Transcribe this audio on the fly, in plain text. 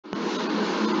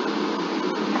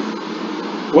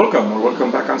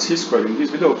Welcome back on C-Square. In this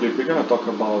video clip, we're going to talk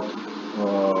about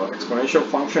exponential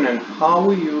function and how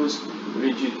we use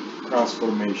rigid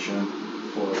transformation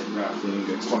for graphing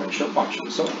exponential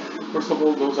functions. So, first of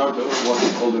all, those are what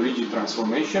we call the rigid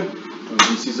transformation.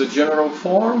 This is a general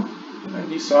form, and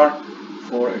these are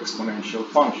for exponential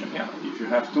function. Yeah, if you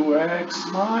have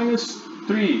 2x minus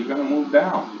 3, you're going to move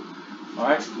down,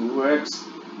 right?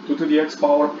 2 to the x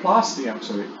power plus 3, I'm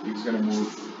sorry, it's going to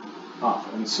move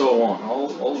up, and so on.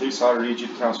 All these are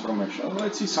rigid transformation.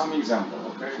 Let's see some example.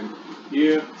 Okay, and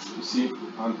here you see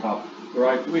on top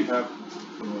right we have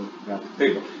that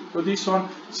table. So this one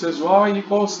says y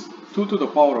equals 2 to the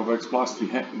power of x plus 3.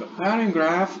 The parent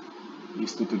graph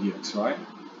is 2 to the x, right?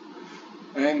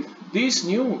 And this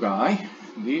new guy,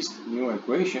 this new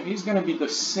equation is going to be the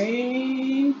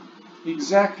same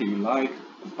exactly like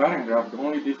the parent graph. The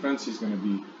only difference is going to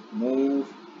be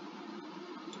move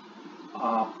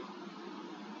up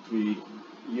 3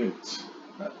 units.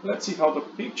 Let's see how the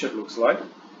picture looks like.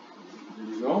 There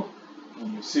you go.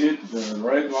 And you see it, the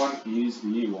red one is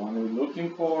the one we're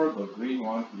looking for, the green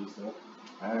one is the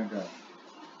parent graph.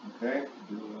 Okay,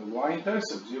 the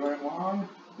y-intercept 0 and 1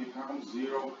 becomes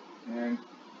 0 and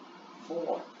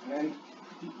 4. And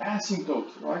the asymptote,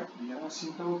 right? The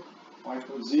asymptote y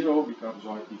equals 0 becomes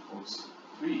y equals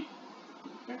 3.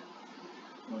 Okay.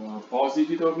 Pause the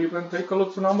video clip and take a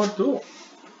look to number 2.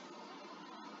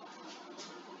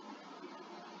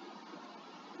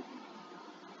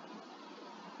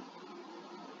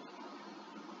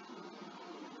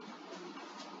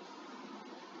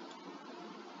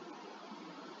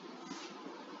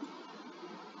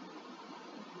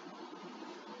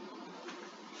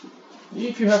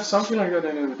 If you have something like that,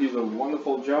 then it is a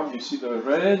wonderful job. You see the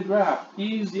red graph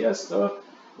is, yes, the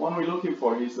one we're looking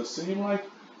for. Is the same like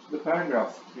the parent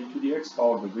graph, 3 to the x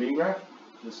power. The green graph,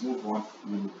 just move one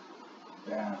unit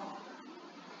down.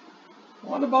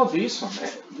 What about this one?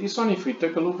 This one, if we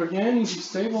take a look again in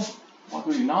this table, what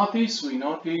do we notice? We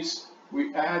notice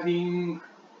we're adding,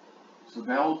 so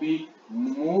that will be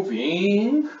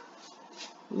moving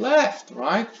left,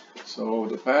 right? So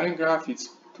the parent graph is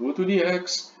 2 to the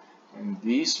x. And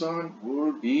this one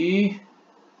will be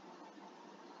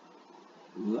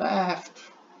left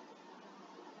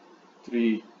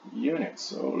 3 units.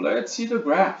 So let's see the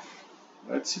graph.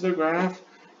 Let's see the graph.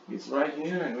 It's right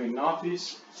here, and we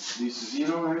notice this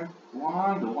 0 and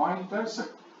 1, the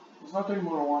y-intercept. It's not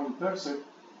anymore a y-intercept,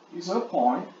 it's a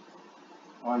point.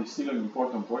 It's still an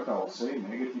important point, I will say,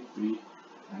 negative 3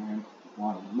 and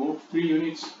 1. Move 3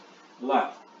 units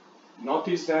left.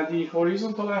 Notice that the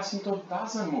horizontal asymptote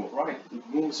doesn't move, right? It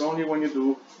moves only when you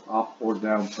do up or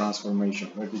down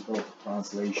transformation, vertical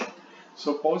translation.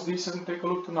 So pause this and take a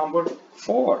look to number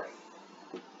 4.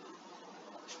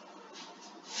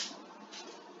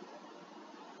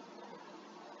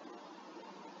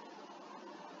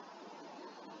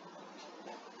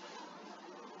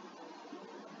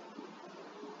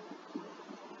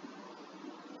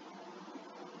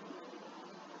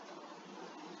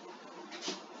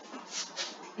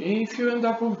 If you end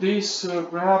up with this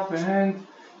graph and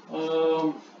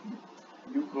you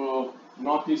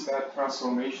notice that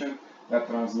transformation, that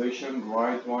translation,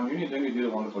 right 1 unit, then you did a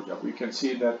wonderful job. We can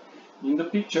see that in the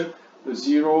picture, the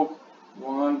 0,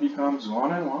 1 becomes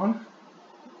 1 and 1.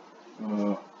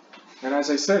 And as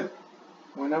I said,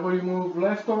 whenever you move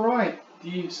left or right,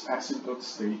 these asymptotes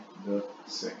stay the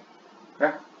same.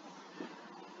 Okay?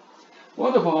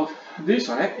 What about this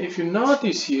one? If you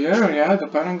notice here, yeah, the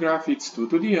parent graph is 2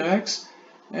 to the x,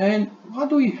 and what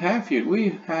do we have here?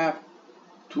 We have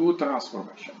 2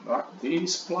 transformations. Right?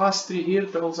 This plus 3 here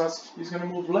tells us it's going to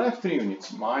move left 3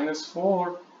 units. Minus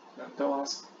 4 that tells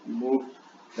us you move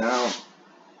down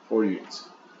 4 units.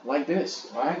 Like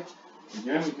this, right?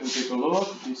 Again, we can take a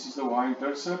look. This is the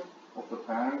y-intercept of the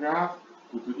parent graph,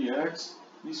 2 to the x.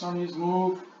 This one is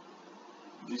moved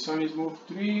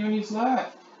 3 units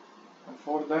left and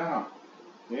 4 down.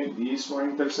 Okay, this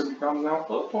y-intercept becomes now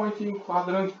a point in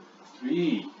quadrant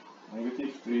 3,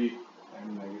 negative 3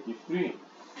 and negative 3.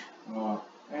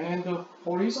 And the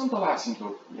horizontal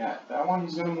asymptote, yeah, that one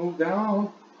is going to move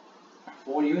down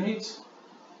 4 units.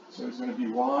 So it's going to be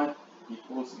y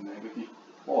equals negative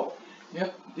 4.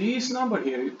 Yep, this number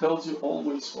here, it tells you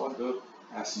always what the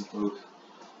asymptote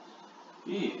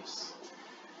is.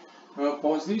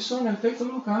 Pause this one and take a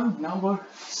look at number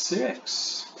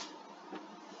 6.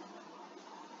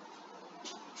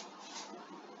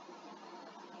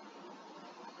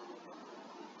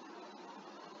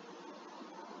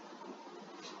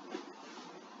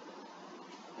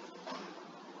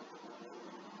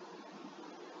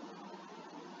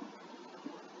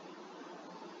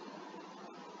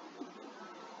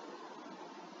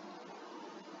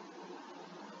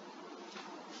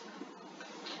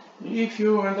 if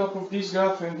you end up with this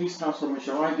graph and this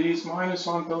transformation, right, this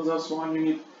 -1 tells us 1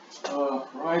 unit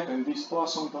right, and this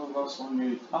 +1 tells us 1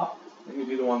 unit up, then you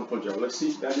did a wonderful job. Let's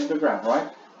see that in the graph, right?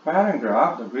 Parent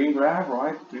graph, the green graph,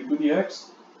 right, 3 to the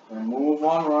x, and move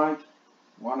 1 right,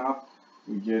 1 up,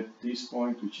 we get this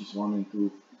point, which is 1 and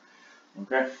 2,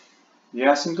 okay? The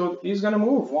asymptote is going to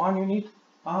move 1 unit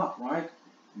up, right?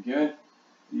 Again,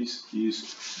 this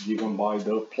is given by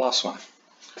the +1.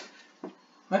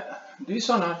 This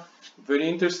one a very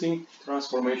interesting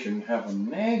transformation. We have a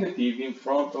negative in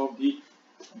front of the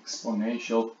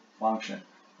exponential function.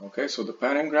 Okay, so the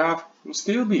parent graph will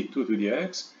still be 2 to the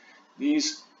x.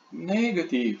 This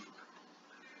negative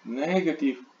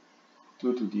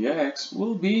 2 to the x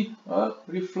will be a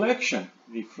reflection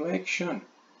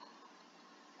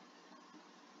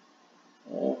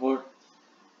over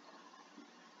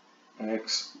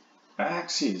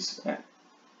x-axis.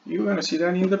 You're going to see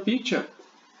that in the picture.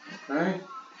 Okay,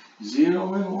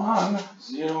 0 and 1,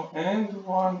 0 and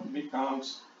 1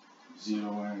 becomes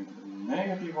 0 and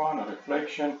 -1, a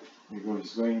reflection, because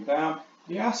it's going down.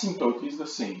 The asymptote is the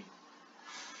same.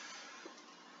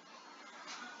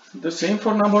 The same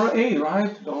for number 8,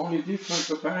 right? The only difference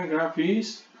the parent graph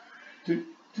is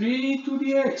 3 to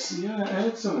the x. Yeah,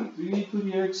 excellent. 3 to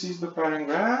the x is the parent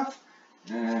graph,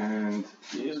 and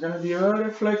it's going to be a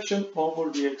reflection over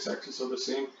the x-axis. So the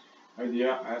same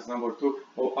idea as number 2.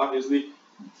 Oh, obviously,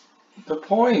 the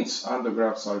points on the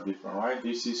graphs are different, right?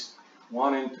 This is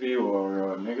 1 and 3,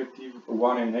 or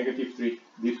 -1 and -3,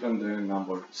 different than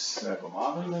number 7.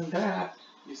 Other than that,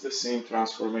 it's the same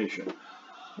transformation.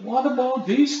 What about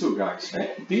these two guys?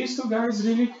 These two guys,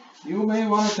 really, you may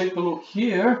want to take a look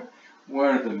here,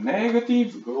 where the negative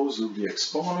goes with the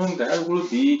exponent. There will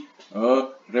be a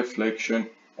reflection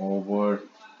over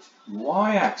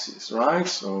y-axis, right?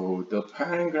 So the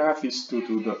parent graph is 2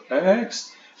 to the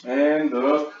x, and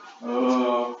the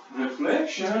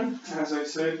reflection, as I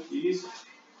said, is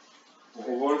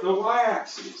over the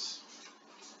y-axis.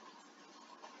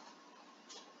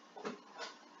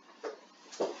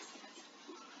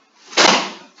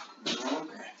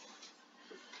 Okay.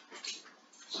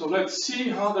 So let's see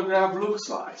how the graph looks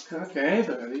like. Okay,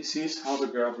 this is how the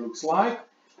graph looks like,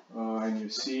 and you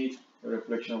see the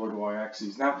reflection over the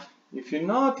y-axis. Now, if you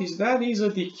notice, that is a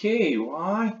decay.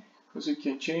 Why? Because we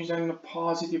can change that in a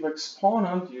positive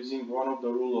exponent using one of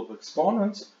the rule of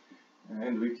exponents,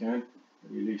 and we can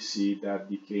really see that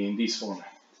decay in this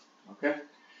format. Okay?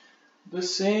 The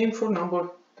same for number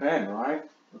 10, right?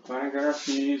 The parent graph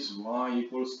is y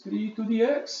equals 3 to the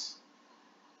x.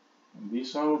 And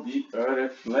this one will be a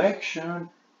reflection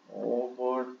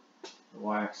over the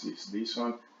y-axis. This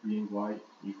one being y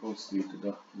equals 3 to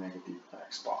the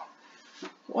 -x bar.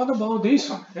 What about this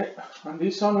one? On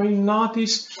this one, we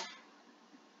notice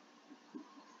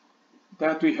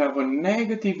that we have a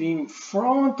negative in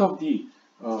front of the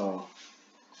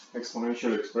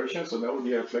exponential expression, so that will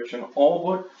be a reflection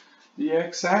over the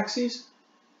x-axis.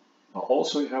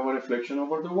 Also, we have a reflection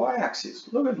over the y-axis.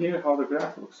 Look at here how the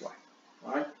graph looks like,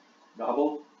 right?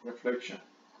 Double reflection.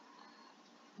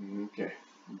 Okay,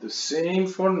 the same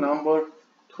for number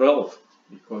 12,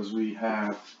 because we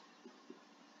have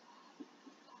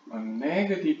a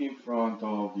negative in front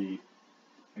of the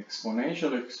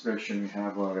exponential expression. We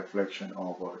have a reflection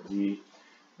over the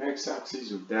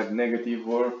x-axis. With that negative,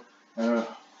 or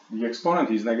the exponent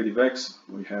is -x,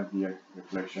 we have the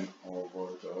reflection over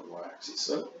the y-axis.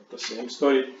 So the same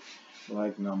story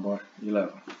like number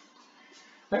 11.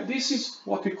 Now, this is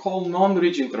what we call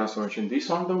non-rigid transformation. This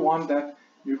is the one that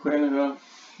you can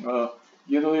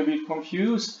get a little bit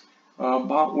confused,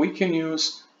 but we can use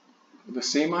the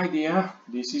same idea.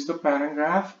 This is the parent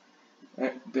graph.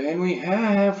 Then we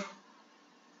have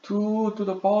 2 to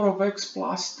the power of x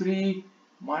plus 3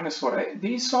 minus 4.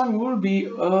 This one will be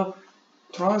a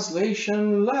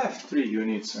translation left 3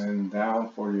 units and down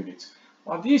 4 units.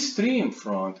 But this 3 in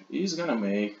front is going to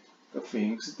make the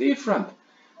things different.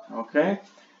 Okay,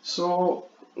 so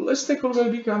let's take a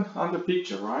look on the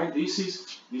picture, right? This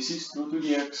is 2 to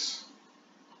the x.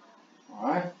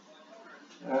 Alright.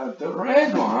 The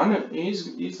red one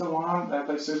is the one that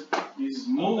I said is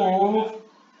moved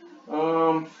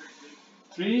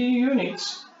 3 units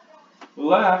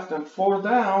left and 4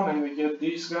 down, and we get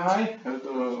this guy,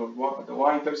 the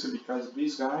y-intercept because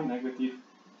this guy,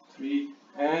 -3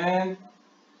 and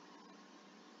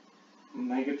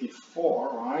 -4,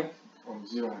 right, from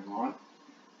 0 and 1,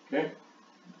 okay,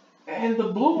 and the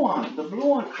blue one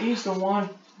is the one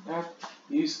that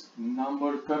is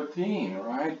number 13,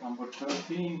 right? Number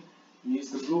 13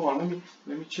 is the blue one.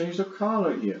 Let me change the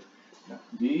color here. Now,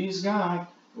 this guy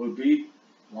will be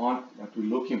one that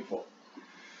we're looking for.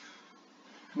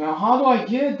 Now, how do I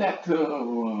get that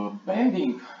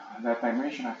bending that I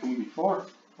mentioned, I think, before,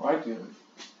 right?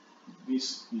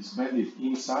 This is bended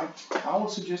inside. I will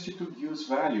suggest you to use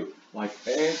value like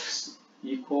x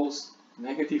equals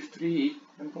 -3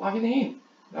 and plug it in.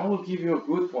 That will give you a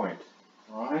good point,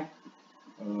 right?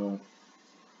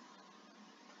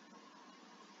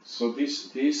 So this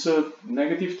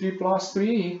 -3 plus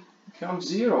 3 becomes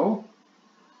 0,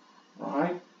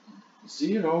 right?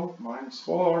 0 minus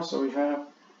 4, so we have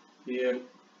here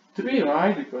 3,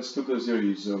 right? Because 2 to 0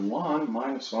 is 1,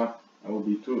 minus 1, that will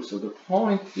be 2. So the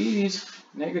point is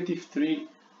 -3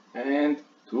 and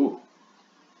 2.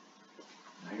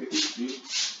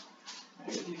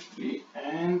 -3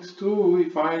 and 2,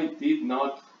 if I did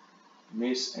not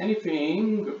miss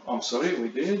anything, I'm sorry, we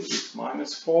did, it's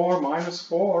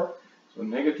 -4, so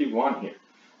 -1 here.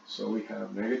 So we have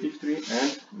 -3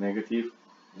 and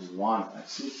 -1.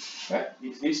 Let's see, that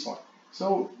is this one. So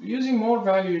using more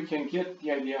value, you can get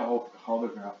the idea of how the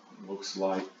graph looks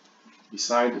like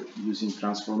beside using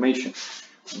transformation.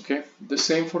 Okay, the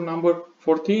same for number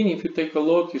 14. If you take a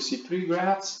look, you see 3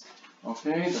 graphs.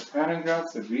 Okay, the parent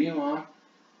graph, the green one,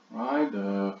 right?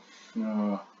 The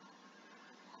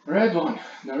red one.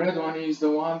 The red one is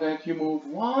the one that you move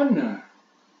one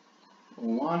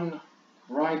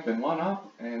right and one up,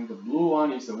 and the blue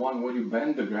one is the one where you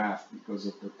bend the graph because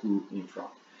of the 2 in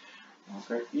front.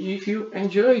 Okay, if you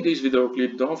enjoyed this video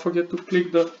clip, don't forget to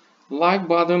click the like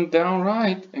button down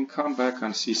right and come back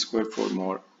and see Square for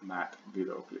more math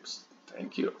video clips.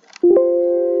 Thank you.